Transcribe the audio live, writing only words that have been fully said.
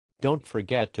Don't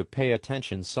forget to pay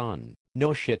attention, son.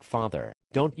 No shit, father.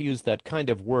 Don't use that kind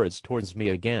of words towards me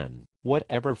again.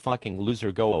 Whatever, fucking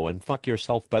loser, go and fuck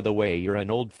yourself. By the way, you're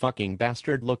an old fucking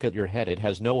bastard. Look at your head, it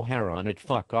has no hair on it.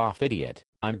 Fuck off, idiot.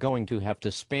 I'm going to have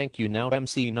to spank you now,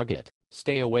 MC Nugget.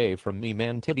 Stay away from me,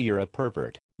 man. Titty, you're a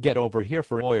pervert. Get over here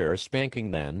for your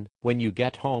spanking then. When you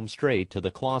get home, straight to the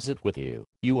closet with you.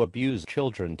 You abuse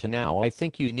children to now. I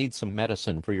think you need some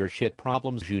medicine for your shit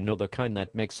problems. You know, the kind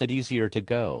that makes it easier to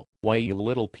go. Why, you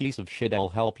little piece of shit, I'll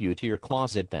help you to your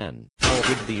closet then. Oh,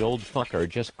 good, the old fucker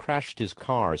just crashed his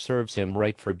car. Serves him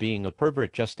right for being a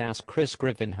pervert. Just ask Chris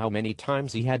Griffin how many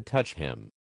times he had touched him.